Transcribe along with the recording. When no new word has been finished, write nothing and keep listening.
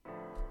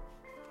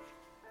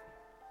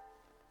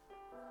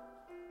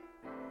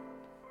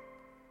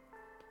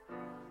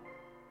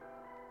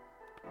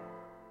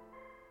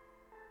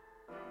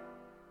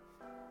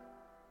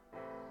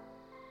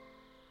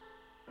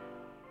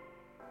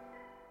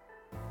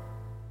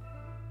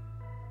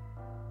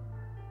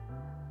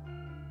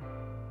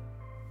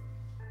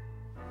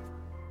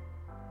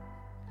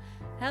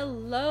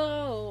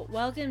Hello!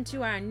 Welcome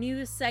to our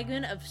new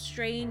segment of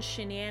Strange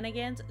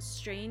Shenanigans,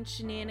 Strange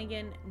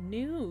Shenanigan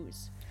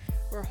News,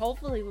 where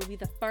hopefully we'll be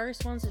the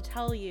first ones to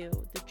tell you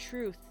the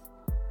truth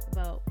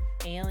about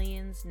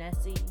aliens,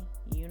 Nessie,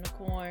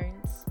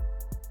 unicorns,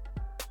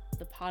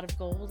 the pot of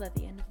gold at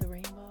the end of the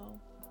rainbow.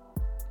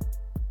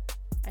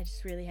 I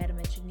just really had to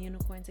mention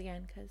unicorns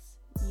again because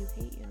you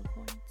hate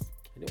unicorns.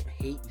 I don't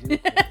hate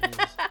unicorns.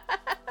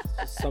 It's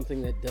just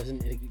something that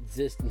doesn't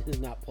exist and is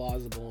not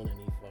plausible in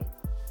any form.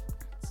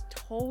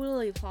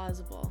 Totally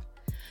plausible.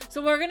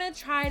 So we're gonna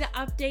try to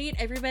update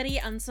everybody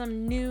on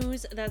some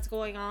news that's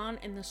going on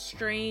in the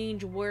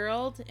strange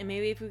world, and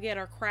maybe if we get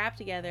our crap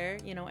together,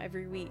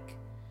 every week.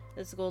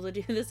 That's the goal, to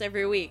do this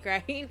every week,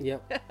 right?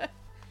 Yep.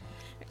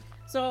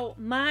 So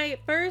my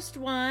first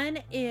one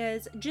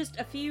is just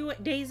a few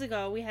days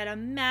ago we had a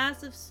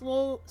massive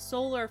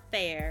solar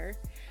flare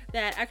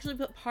that actually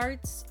put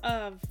parts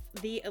of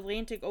the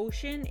Atlantic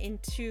Ocean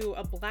into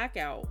a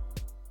blackout.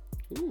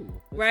 Ooh,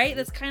 right? Nice.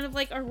 That's kind of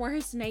like our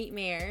worst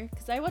nightmare.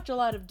 Because I watch a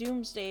lot of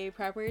Doomsday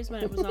Preppers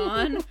when it was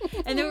on.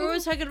 And they were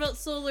always talking about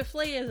solar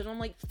flares. And I'm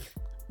like,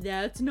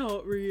 that's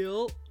not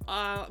real.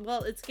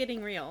 Well, it's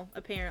getting real,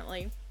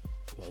 apparently.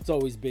 Well, it's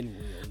always been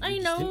real. I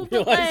know,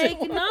 but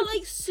not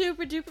like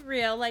super duper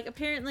real. Like,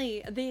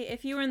 apparently,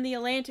 if you were in the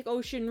Atlantic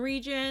Ocean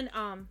region,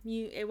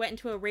 it went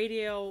into a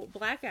radio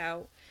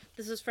blackout.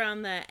 This is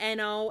from the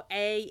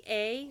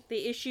NOAA.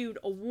 They issued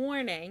a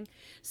warning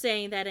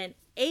saying that an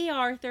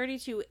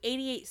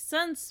AR-3288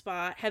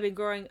 sunspot had been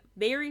growing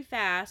very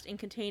fast and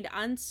contained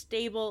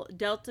unstable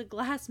delta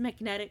glass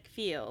magnetic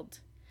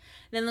field.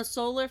 Then the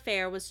solar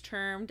flare was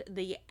termed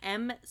the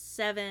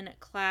M7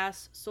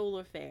 class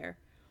solar flare,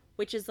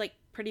 which is like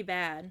pretty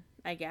bad,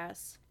 I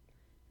guess.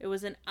 It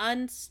was an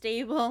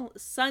unstable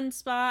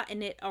sunspot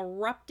and it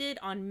erupted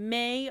on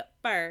May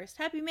 1st.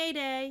 Happy May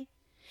Day!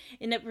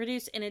 And it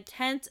produced an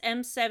intense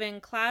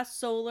M7 class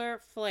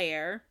solar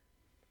flare.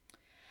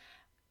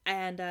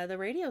 And the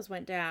radios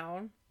went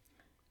down.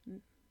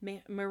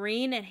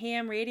 Marine and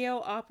ham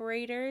radio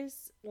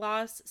operators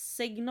lost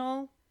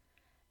signal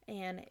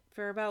and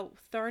for about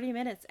 30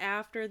 minutes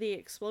after the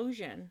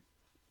explosion.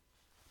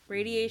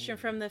 Radiation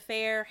from the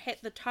flare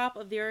hit the top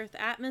of the Earth's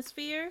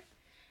atmosphere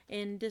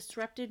and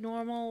disrupted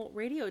normal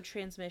radio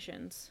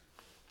transmissions.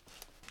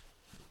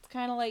 It's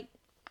kind of like,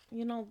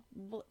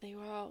 what they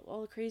were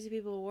all the crazy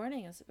people were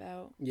warning us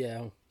about.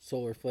 Yeah,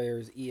 solar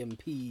flares,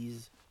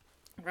 EMPs.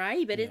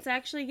 Right, but It's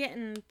actually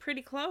getting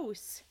pretty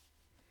close.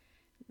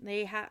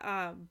 They had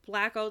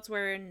blackouts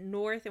were in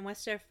North and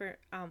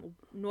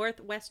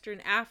northwestern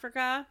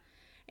Africa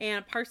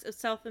and parts of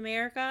South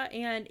America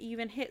and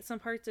even hit some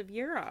parts of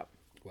Europe.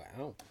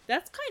 Wow.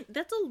 That's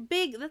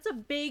a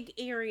big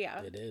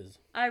area. It is.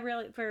 I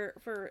really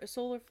for a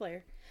solar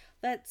flare.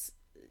 That's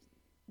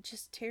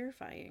just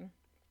terrifying.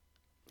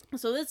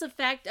 So this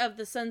effect of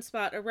the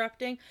sunspot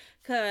erupting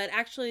could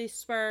actually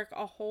spark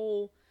a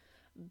whole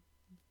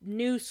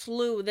new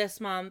slew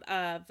this month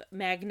of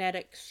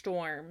magnetic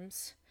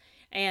storms.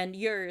 And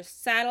your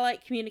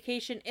satellite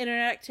communication,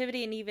 internet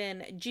activity, and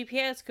even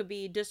GPS could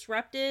be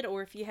disrupted,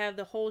 or if you have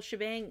the whole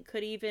shebang,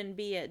 could even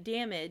be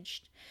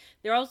damaged.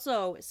 They're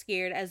also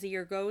scared as the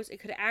year goes, it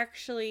could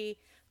actually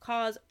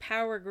cause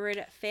power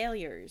grid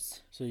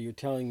failures. So you're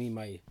telling me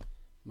my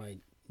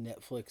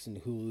Netflix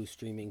and Hulu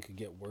streaming could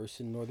get worse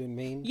in northern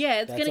Maine?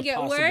 Yeah, it's going to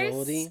get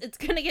worse. It's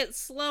going to get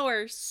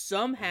slower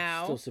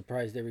somehow. I'm still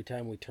surprised every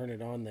time we turn it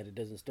on that it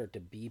doesn't start to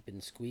beep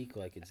and squeak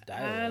like it's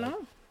dial-up. I don't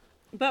know.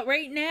 But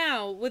right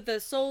now, with the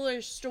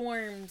solar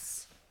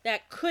storms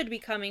that could be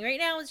coming, right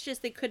now it's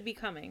just they could be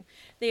coming.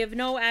 They have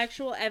no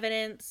actual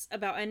evidence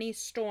about any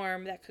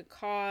storm that could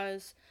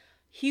cause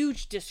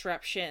huge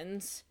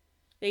disruptions.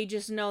 They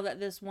just know that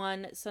this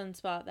one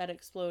sunspot that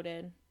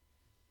exploded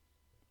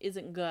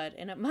isn't good,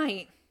 and it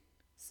might.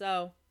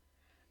 So,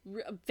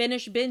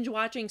 finish binge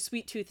watching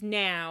Sweet Tooth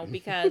now,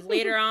 because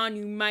later on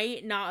you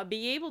might not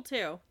be able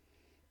to.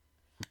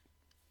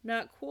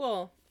 Not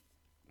cool.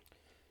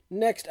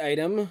 Next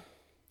item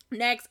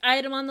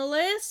on the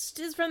list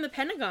is from the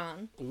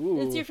Pentagon.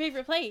 Ooh. It's your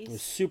favorite place.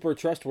 Super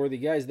trustworthy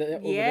guys over there,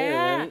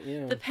 right?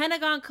 Yeah. The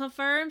Pentagon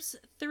confirms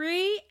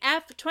 3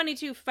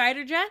 F-22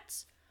 fighter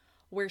jets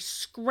were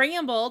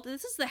scrambled.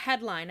 This is the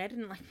headline. I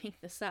didn't make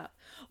this up.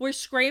 Were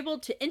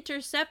scrambled to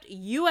intercept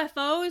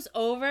UFOs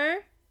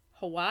over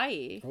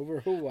Hawaii. Over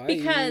Hawaii.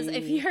 Because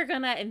if you're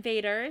gonna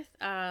invade Earth,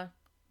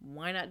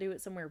 why not do it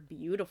somewhere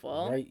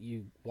beautiful? Right,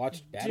 you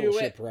watched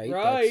Battleship,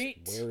 right?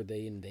 That's where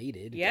they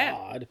invaded. Yeah.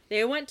 God.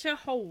 They went to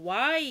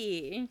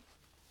Hawaii.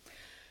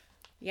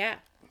 Yeah.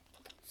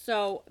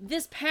 So,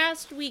 this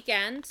past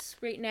weekend,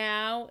 right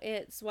now,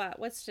 it's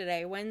what's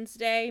today?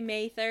 Wednesday,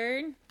 May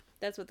 3rd.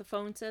 That's what the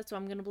phone says, so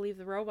I'm going to believe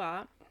the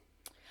robot.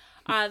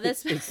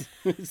 It's the 4th.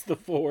 It's the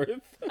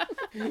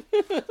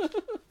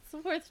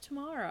 4th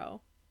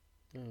tomorrow.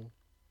 Oh.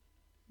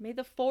 May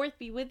the 4th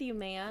be with you,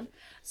 man.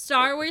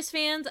 Star Wars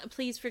fans,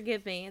 please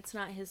forgive me. It's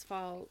not his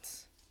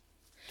fault.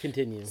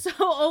 Continue. So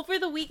over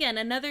the weekend,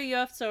 another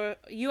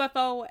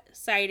UFO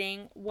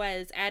sighting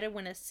was added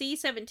when a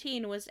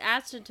C-17 was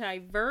asked to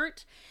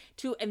divert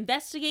to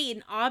investigate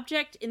an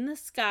object in the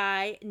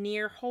sky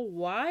near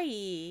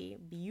Hawaii.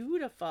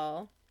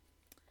 Beautiful.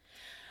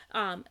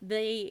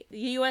 The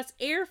U.S.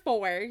 Air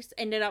Force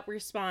ended up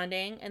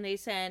responding, and they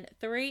sent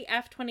 3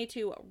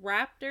 F-22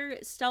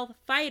 Raptor stealth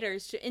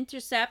fighters to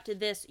intercept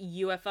this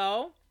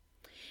UFO.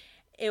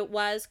 It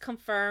was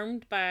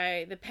confirmed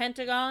by the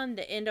Pentagon,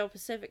 the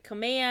Indo-Pacific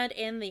Command,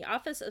 and the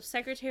Office of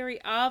Secretary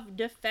of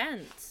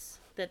Defense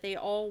that they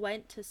all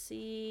went to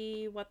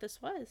see what this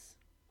was.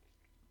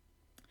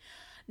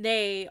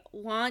 They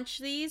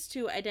launched these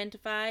to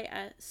identify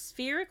a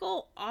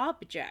spherical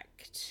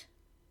object.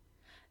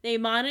 They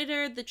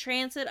monitored the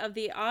transit of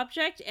the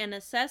object and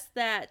assessed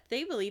that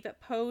they believe it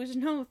posed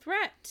no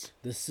threat.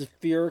 The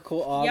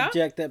spherical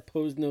object that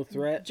posed no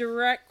threat?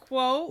 Direct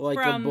quote like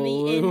from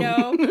the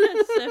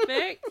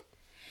Indo-Pacific.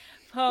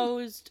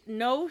 Posed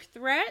no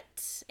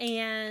threat,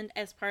 and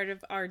as part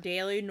of our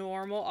daily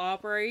normal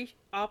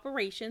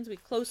operations, we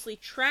closely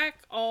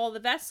track all the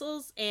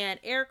vessels and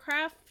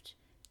aircraft,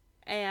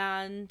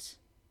 and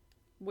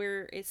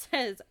it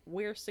says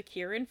we're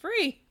secure and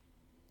free.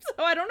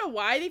 So I don't know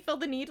why they felt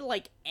the need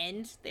to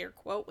end their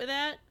quote with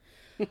that,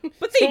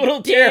 but they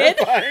did.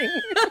 Terrifying.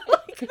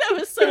 That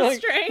was so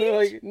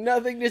strange.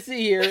 Nothing to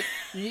see here.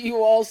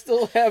 You all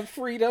still have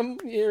freedom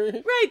here.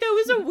 Right.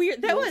 That was a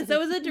weird. That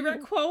was a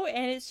direct quote,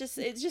 and it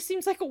just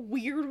seems like a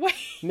weird way.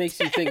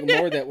 Makes you think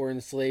more that we're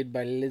enslaved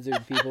by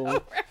lizard people.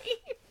 Right.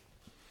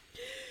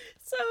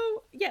 So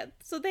yeah.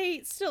 So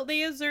they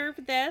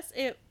observed this.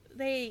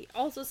 They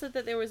also said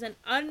that there was an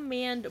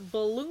unmanned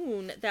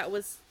balloon that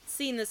was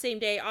seen the same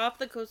day off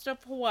the coast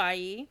of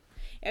Hawaii.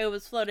 It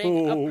was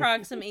floating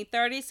approximately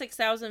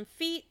 36,000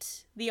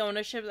 feet. The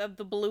ownership of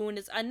the balloon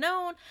is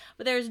unknown,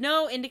 but there's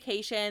no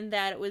indication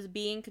that it was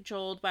being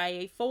controlled by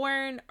a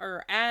foreign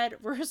or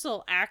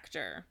adversarial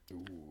actor.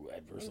 Ooh,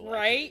 adversarial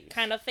right? actors.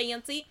 Kind of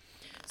fancy.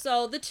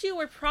 So the two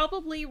are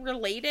probably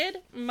related.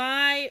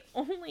 My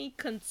only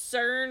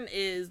concern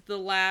is the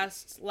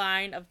last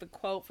line of the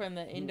quote from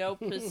the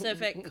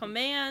Indo-Pacific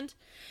Command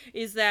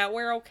is that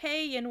we're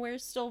okay and we're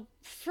still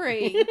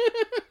free.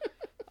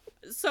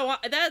 So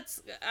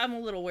I'm a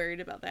little worried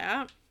about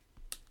that.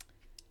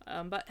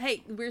 But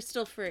hey, we're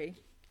still free.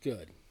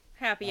 Good.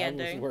 Happy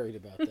ending. I was worried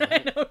about that.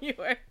 I know you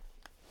were.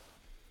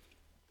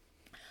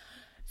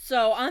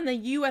 So on the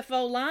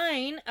UFO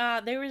line,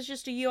 there was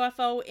just a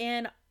UFO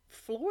in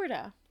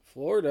Florida.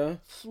 Florida.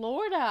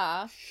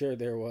 Sure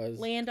there was.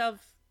 Land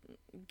of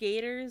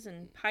gators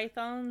and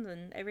pythons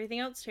and everything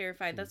else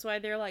terrified. That's why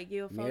they're like,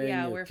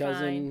 UFO, we're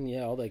cousin, fine.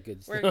 Yeah, all that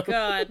good stuff. We're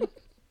good.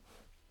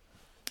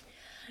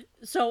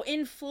 So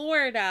in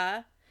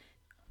Florida,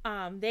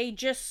 they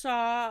just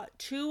saw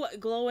 2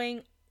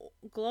 glowing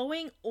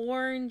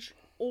orange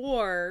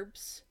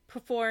orbs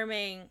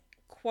performing,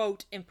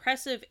 quote,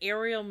 impressive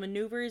aerial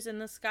maneuvers in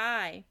the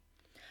sky.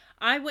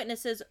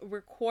 Eyewitnesses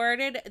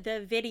recorded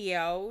the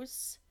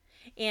videos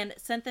and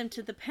sent them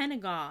to the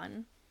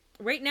Pentagon.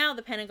 Right now,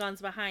 the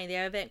Pentagon's behind. They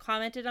haven't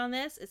commented on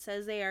this. It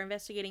says they are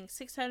investigating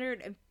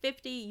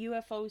 650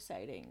 UFO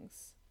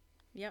sightings.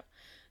 Yep.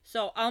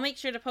 So I'll make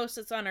sure to post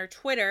this on our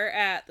Twitter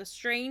at The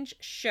Strange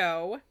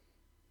Show.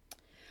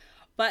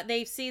 But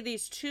they see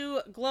these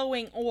 2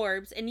 glowing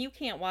orbs, and you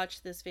can't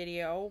watch this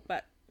video,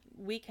 but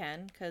we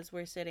can because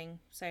we're sitting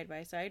side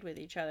by side with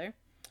each other.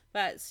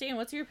 But Stan,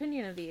 what's your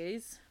opinion of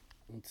these?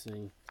 Let's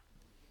see.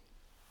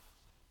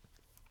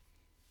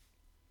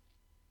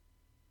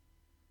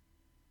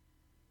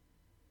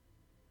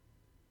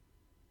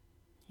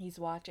 He's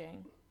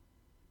watching.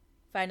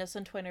 Find us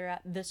on Twitter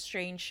at The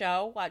Strange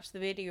Show. Watch the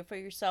video for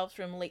yourselves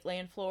from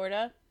Lakeland,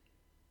 Florida.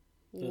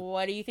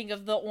 What do you think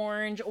of the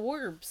orange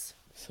orbs?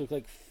 These look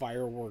like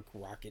firework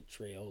rocket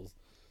trails.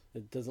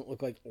 It doesn't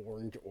look like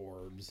orange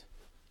orbs.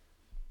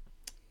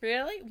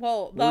 Really?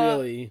 Well,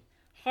 the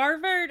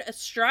Harvard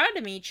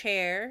astronomy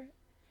chair,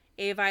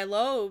 Avi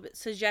Loeb,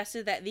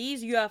 suggested that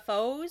these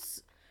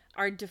UFOs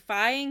are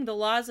defying the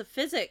laws of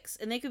physics,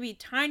 and they could be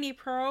tiny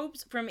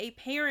probes from a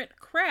parent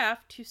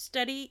craft to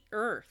study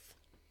Earth.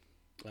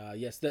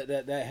 Yes,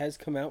 that has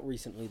come out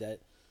recently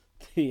that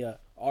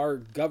our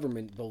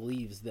government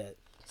believes that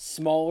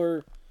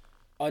smaller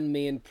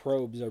unmanned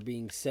probes are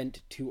being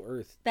sent to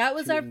Earth. That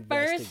was our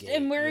first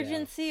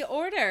emergency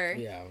order.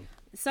 Yeah.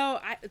 So,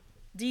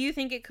 do you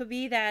think it could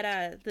be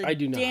that the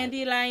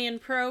dandelion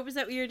probes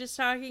that we were just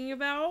talking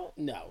about?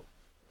 No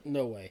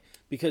way.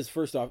 Because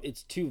first off,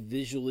 it's too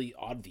visually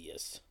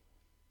obvious.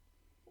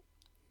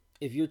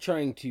 If you're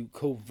trying to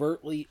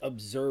covertly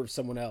observe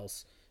someone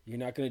else, you're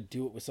not going to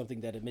do it with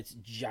something that emits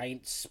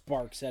giant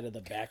sparks out of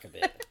the back of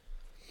it.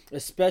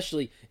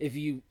 Especially if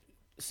you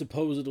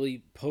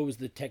supposedly pose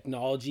the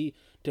technology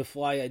to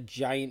fly a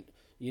giant,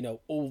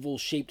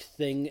 oval-shaped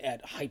thing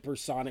at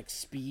hypersonic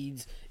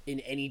speeds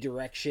in any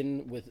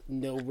direction with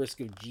no risk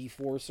of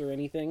G-force or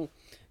anything.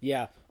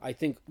 Yeah, I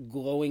think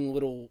glowing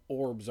little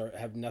orbs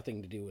have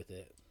nothing to do with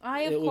it.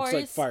 I, it of looks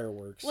like course,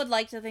 fireworks. would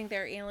like to think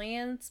they're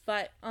aliens,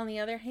 but on the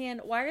other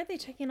hand, why are they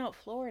checking out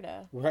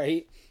Florida?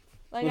 Right?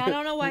 Like, I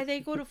don't know why they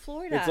go to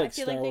Florida. It's like I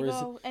feel Star like they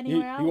Wars. go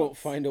anywhere else. You won't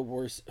find a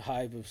worse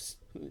hive of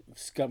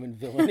scum and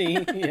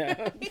villainy.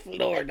 Yeah,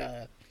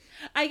 Florida.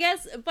 I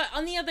guess, but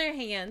on the other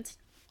hand,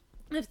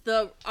 if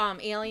the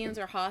aliens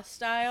are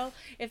hostile,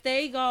 if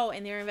they go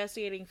and they're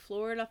investigating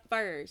Florida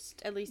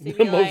first, at least they'd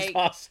be The most like,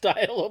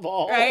 hostile of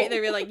all. right? They'd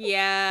be like,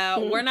 yeah,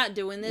 we're not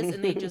doing this,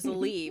 and they just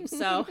leave.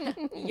 So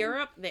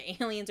Europe,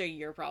 the aliens are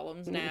your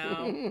problems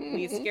now.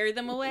 We scared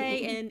them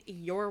away, and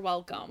you're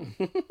welcome.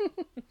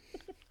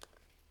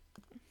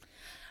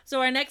 So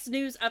our next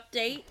news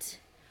update,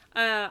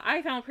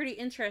 I found pretty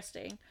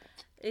interesting.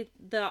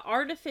 The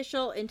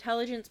artificial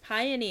intelligence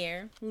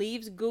pioneer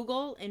leaves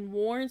Google and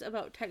warns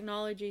about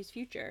technology's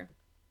future.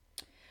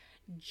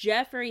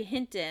 Jeffrey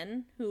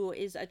Hinton, who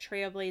is a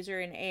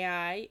trailblazer in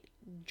AI,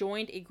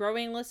 joined a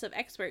growing list of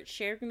experts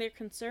sharing their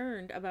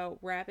concern about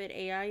rapid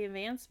AI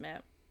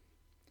advancement.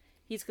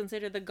 He's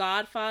considered the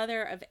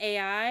godfather of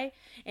AI,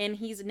 and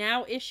he's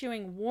now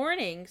issuing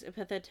warnings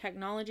about the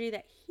technology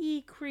that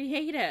he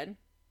created.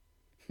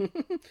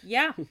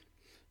 Yeah.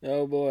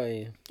 Oh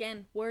boy.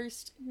 Again,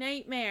 worst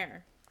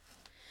nightmare.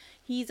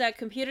 He's a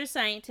computer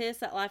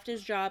scientist that left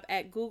his job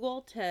at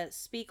Google to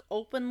speak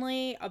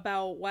openly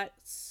about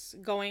what's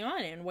going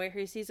on and where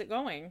he sees it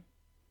going.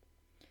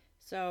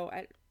 So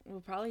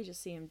we'll probably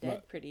just see him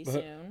dead pretty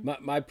soon.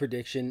 My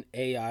prediction,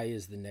 AI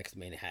is the next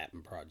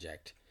Manhattan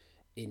Project.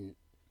 In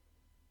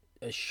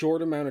a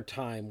short amount of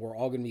time, we're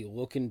all going to be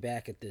looking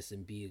back at this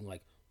and being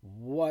like,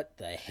 what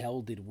the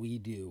hell did we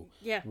do?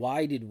 Yeah.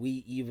 Why did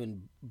we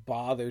even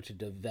bother to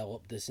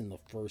develop this in the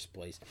first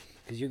place?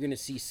 Because you're going to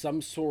see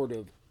some sort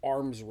of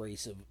arms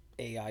race of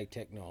AI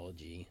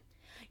technology.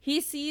 He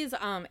sees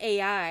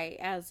AI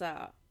as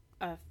a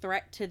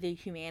threat to the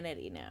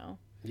humanity now.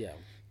 Yeah.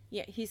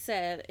 Yeah, he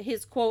said,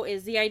 his quote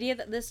is, "The idea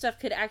that this stuff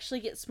could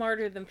actually get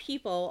smarter than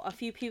people, a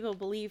few people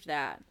believed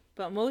that.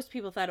 But most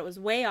people thought it was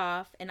way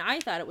off, and I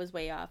thought it was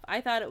way off.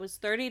 I thought it was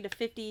 30 to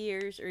 50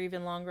 years or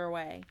even longer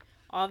away.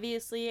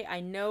 Obviously, I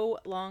no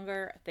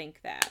longer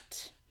think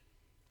that."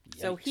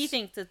 Yikes. So he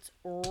thinks it's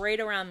right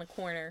around the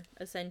corner,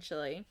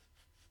 essentially.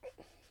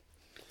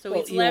 So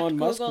well, he's left Elon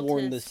Musk Google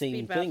warned to the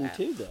same speak thing about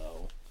too,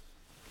 though.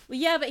 Well,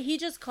 yeah, but he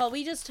just called.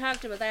 We just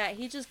talked about that.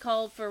 He just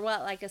called for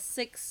what, like a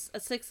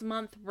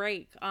 6-month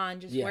break on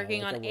just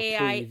working like on a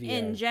AI reprieve,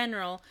 in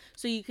general,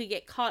 so you could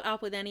get caught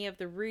up with any of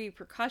the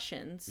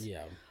repercussions.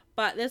 Yeah.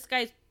 But this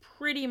guy's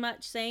pretty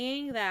much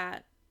saying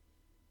that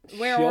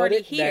we're Shut already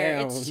it here.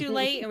 down. It's too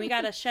late, and we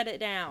gotta shut it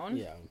down.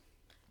 Yeah.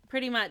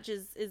 Pretty much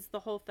is the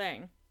whole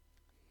thing.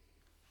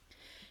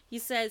 He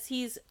says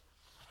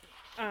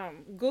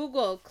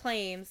Google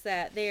claims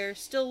that they're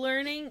still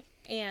learning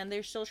and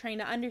they're still trying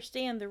to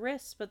understand the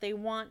risks, but they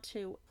want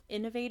to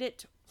innovate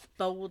it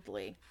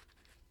boldly.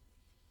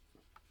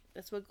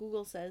 That's what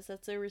Google says.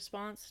 That's their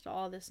response to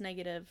all this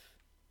negative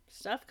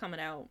stuff coming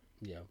out.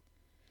 Yeah.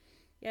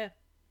 Yeah.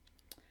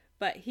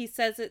 But he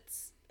says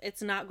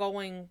it's not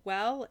going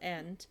well,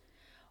 and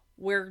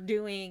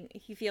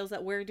he feels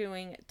that we're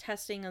doing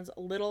testing as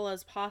little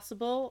as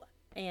possible,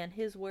 and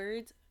his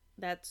words,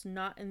 that's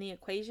not in the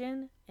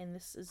equation, and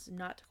this is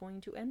not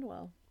going to end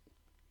well.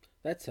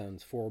 That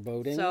sounds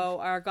foreboding. So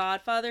our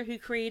godfather who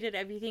created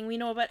everything we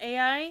know about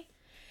AI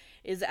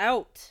is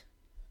out.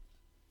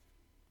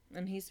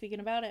 And he's speaking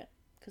about it.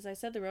 Because I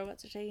said the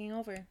robots are taking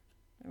over.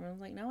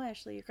 Everyone's like, no,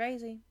 Ashley, you're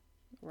crazy.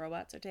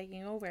 Robots are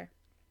taking over.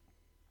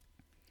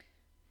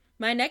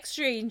 My next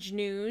strange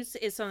news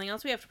is something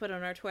else we have to put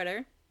on our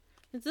Twitter.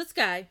 It's this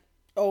guy.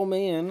 Oh,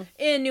 man.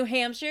 In New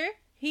Hampshire.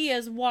 He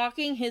is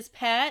walking his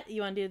pet.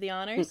 You want to do the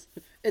honors?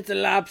 It's a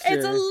lobster.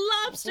 It's a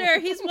lobster.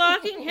 He's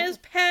walking his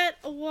pet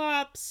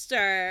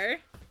lobster.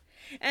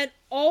 And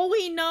all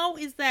we know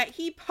is that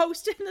he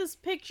posted this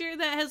picture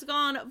that has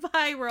gone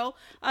viral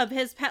of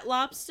his pet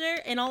lobster.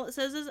 And all it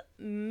says is,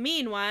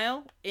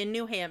 meanwhile, in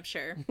New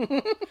Hampshire.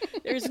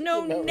 There's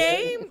no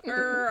name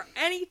or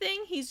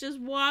anything. He's just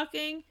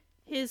walking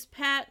his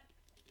pet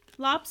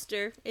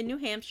lobster in New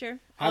Hampshire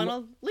on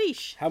a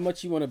leash. How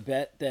much you want to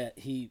bet that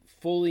he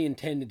fully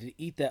intended to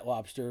eat that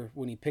lobster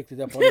when he picked it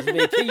up on his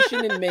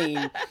vacation in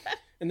Maine,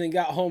 and then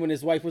got home and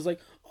his wife was like,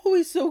 "Oh,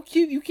 he's so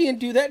cute. You can't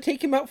do that.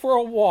 Take him out for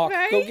a walk.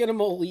 Right? Go get him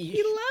a leash."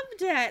 He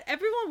loved it.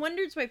 Everyone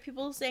wonders why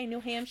people say New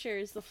Hampshire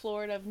is the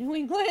Florida of New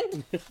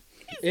England.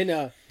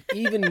 In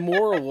even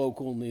more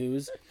local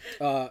news,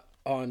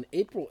 on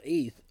April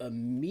 8th, a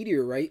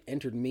meteorite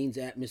entered Maine's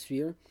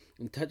atmosphere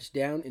and touched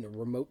down in a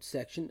remote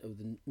section of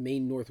the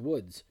Maine North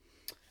Woods.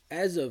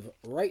 As of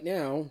right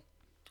now,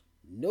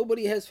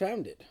 nobody has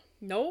found it.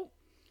 Nope.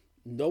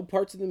 No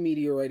parts of the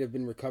meteorite have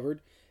been recovered,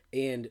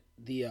 and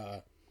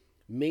the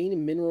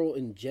Maine Mineral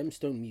and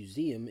Gemstone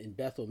Museum in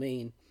Bethel,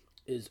 Maine,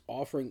 is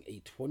offering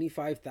a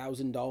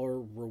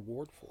 $25,000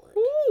 reward for it.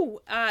 Ooh,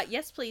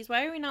 yes, please.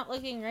 Why are we not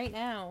looking right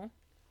now?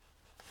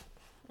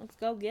 Let's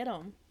go get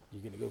them.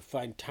 You're going to go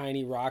find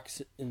tiny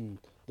rocks in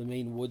the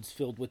Maine woods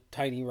filled with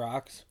tiny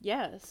rocks?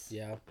 Yes.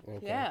 Yeah?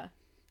 Okay. Yeah.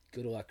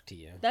 Good luck to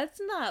you. That's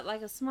not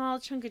like a small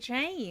chunk of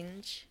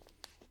change.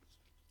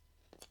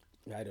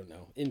 I don't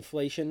know.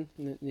 Inflation?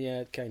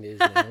 Yeah, it kind of is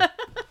now.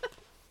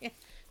 Yeah.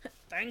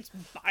 Thanks,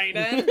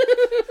 Biden.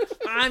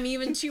 I'm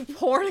even too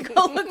poor to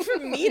go look for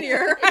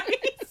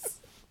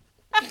meteorites.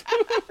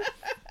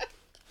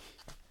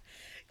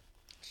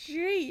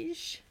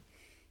 Jeez.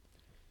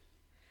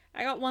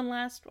 I got one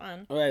last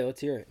one. All right,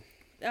 let's hear it.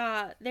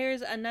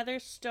 There's another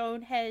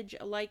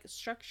Stonehenge-like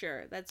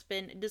structure that's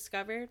been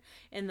discovered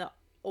in the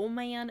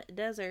Oman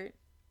Desert.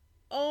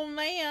 Oh,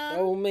 man.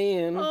 Oh,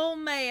 man. Oh,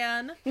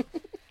 man.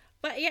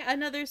 But yeah,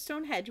 another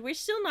Stonehenge. We're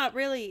still not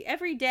really...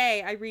 Every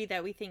day I read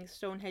that we think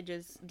Stonehenge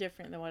is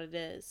different than what it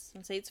is.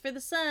 Some say it's for the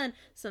sun.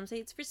 Some say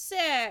it's for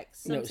sex.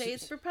 Some say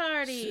it's for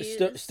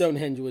parties.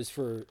 Stonehenge was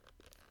for,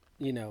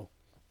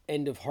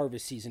 end of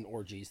harvest season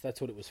orgies. That's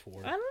what it was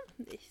for. I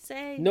don't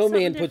say... No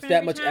man puts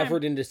that much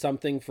effort into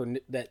something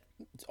that's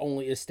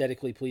only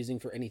aesthetically pleasing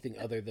for anything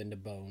other than the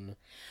bone.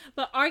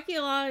 But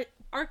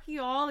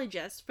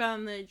archaeologists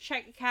from the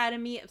Czech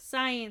Academy of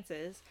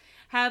Sciences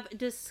have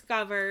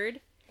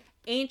discovered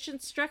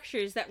ancient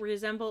structures that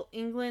resemble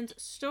England's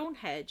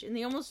Stonehenge, and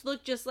they almost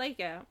look just like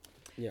it.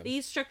 Yeah.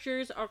 These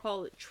structures are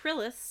called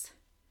trillis,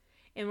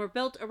 and were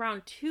built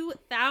around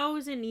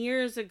 2,000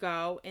 years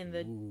ago in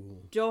the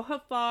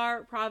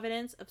Dhofar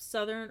province of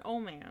southern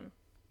Oman.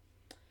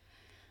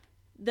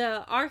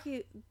 The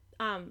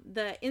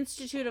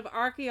Institute of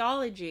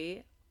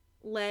Archaeology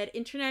led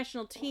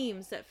international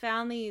teams that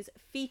found these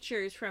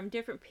features from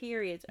different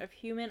periods of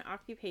human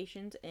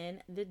occupations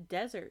in the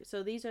desert.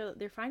 So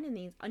they're finding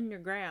these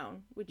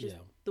underground, which is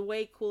the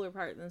way cooler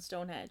part than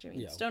Stonehenge. I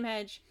mean,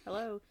 Stonehenge,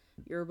 hello,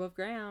 you're above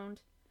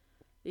ground.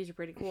 These are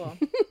pretty cool.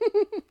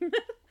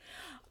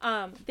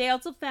 They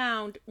also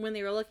found, when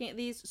they were looking at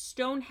these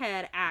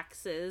stonehead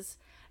axes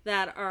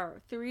that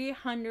are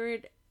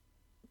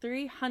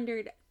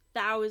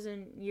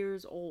 300,000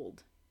 years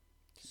old.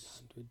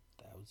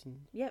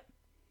 300,000? Yep.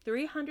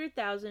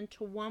 300,000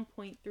 to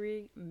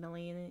 1.3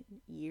 million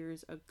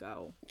years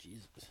ago.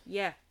 Jesus.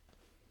 Yeah.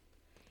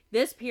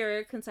 This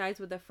period coincides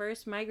with the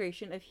first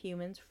migration of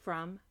humans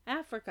from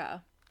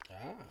Africa.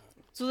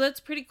 So that's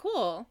pretty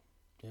cool.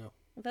 Yeah.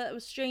 That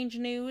was strange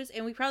news,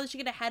 and we probably should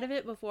get ahead of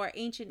it before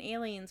Ancient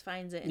Aliens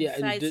finds it and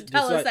decides to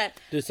tell us that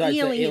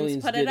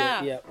aliens put it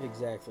up. Yep,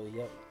 exactly.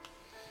 Yep.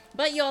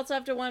 But you also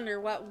have to wonder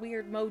what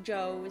weird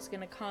mojo is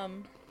going to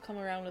come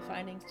around with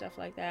finding stuff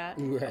like that.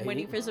 Right. I'm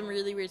waiting for some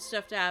really weird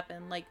stuff to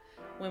happen, like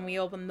when we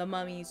opened the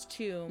mummy's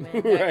tomb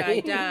and that guy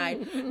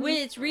died.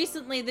 Which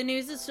recently the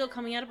news is still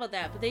coming out about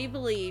that, but they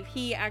believe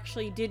he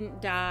actually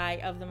didn't die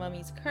of the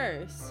mummy's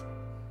curse.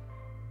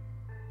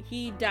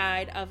 He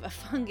died of a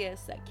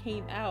fungus that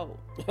came out.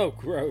 Oh,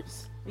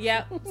 gross.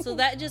 Yep. So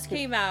that just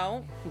came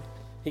out.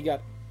 He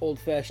got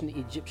old-fashioned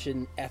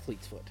Egyptian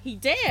athlete's foot. He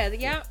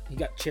did. Yep. He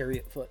got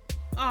chariot foot.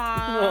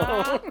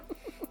 Aww.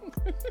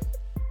 I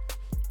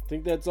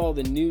think that's all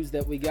the news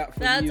that we got for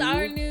you. That's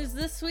our news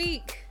this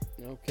week.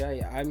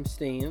 Okay, I'm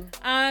Stan.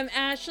 I'm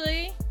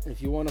Ashley.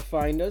 If you want to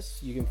find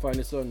us, you can find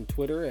us on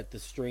Twitter at The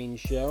Strange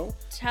Show.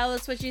 Tell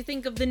us what you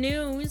think of the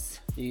news.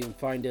 You can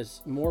find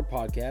us more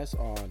podcasts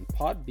on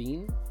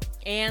Podbean.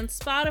 And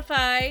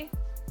Spotify.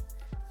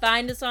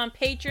 Find us on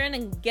Patreon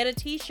and get a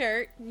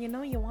t-shirt. You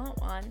know you want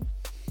one.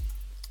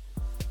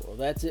 Well,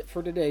 that's it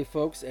for today,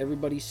 folks.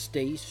 Everybody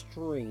stay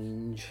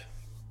strange.